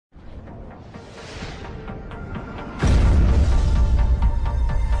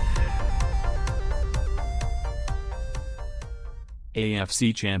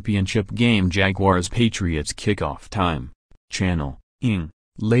AFC Championship Game Jaguars-Patriots Kickoff Time. Channel, Ing.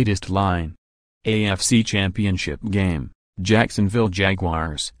 Latest line. AFC Championship Game, Jacksonville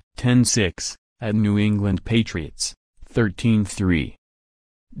Jaguars, 10-6, at New England Patriots, 13-3.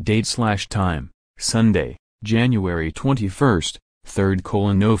 Date/time, Sunday, January 21st,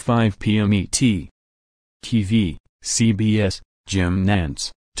 3:05 p.m. ET. TV, CBS, Jim Nantz,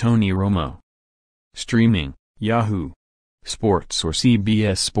 Tony Romo. Streaming, Yahoo Sports or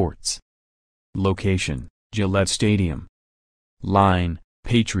CBS Sports. Location, Gillette Stadium. Line,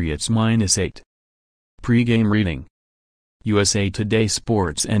 Patriots -8. Pre-game reading. USA Today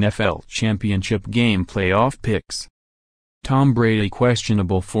Sports NFL Championship Game Playoff Picks. Tom Brady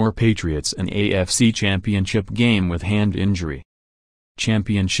questionable for Patriots and AFC Championship Game with hand injury.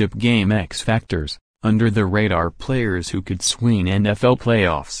 Championship Game X Factors, under-the-radar players who could swing NFL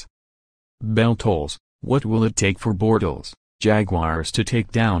playoffs. Bell tolls, what will it take for Bortles, Jaguars to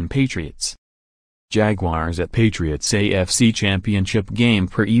take down Patriots? Jaguars at Patriots AFC Championship Game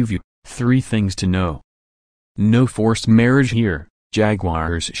Preview, 3 things to know. No forced marriage here,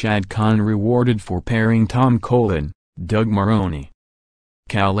 Jaguars Shad Khan rewarded for pairing Tom Colin, Doug Marrone.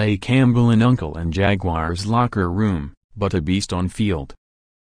 Calais Campbell and Uncle and Jaguars locker room, but a beast on field.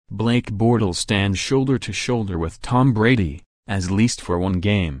 Blake Bortles stands shoulder to shoulder with Tom Brady, as least for one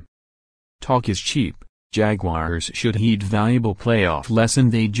game. Talk is cheap, Jaguars should heed valuable playoff lesson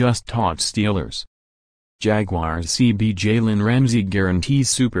they just taught Steelers. Jaguars CB Jalen Ramsey guarantees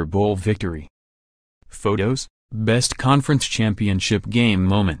Super Bowl victory. Photos, best conference championship game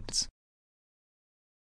moments.